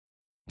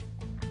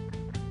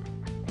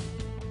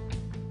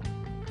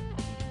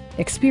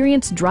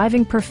Experience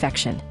driving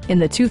perfection in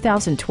the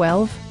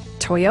 2012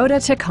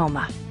 Toyota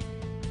Tacoma.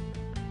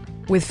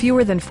 With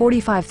fewer than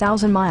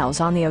 45,000 miles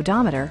on the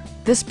odometer,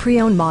 this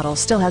pre-owned model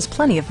still has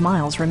plenty of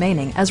miles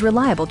remaining as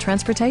reliable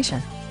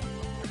transportation.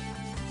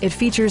 It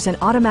features an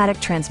automatic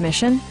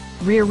transmission,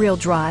 rear-wheel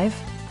drive,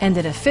 and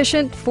an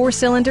efficient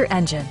 4-cylinder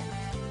engine.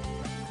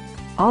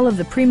 All of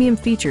the premium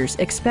features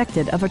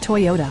expected of a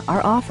Toyota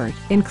are offered,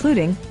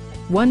 including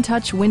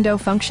one-touch window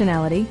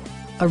functionality,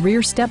 a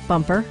rear step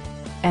bumper,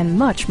 and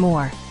much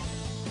more.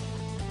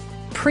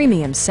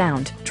 Premium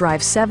sound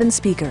drives 7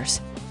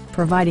 speakers,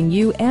 providing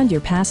you and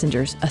your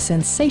passengers a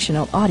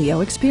sensational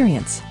audio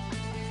experience.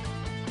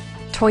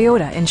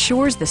 Toyota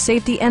ensures the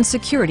safety and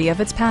security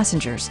of its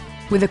passengers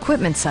with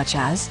equipment such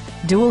as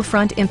dual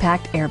front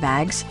impact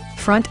airbags,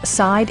 front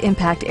side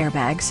impact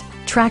airbags,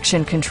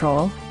 traction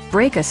control,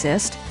 brake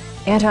assist,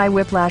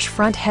 anti-whiplash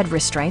front head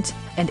restraints,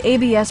 and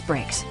ABS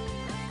brakes.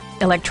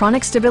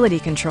 Electronic stability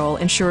control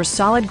ensures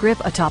solid grip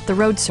atop the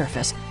road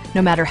surface,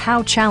 no matter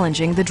how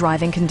challenging the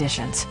driving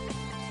conditions.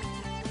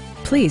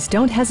 Please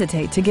don't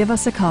hesitate to give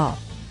us a call.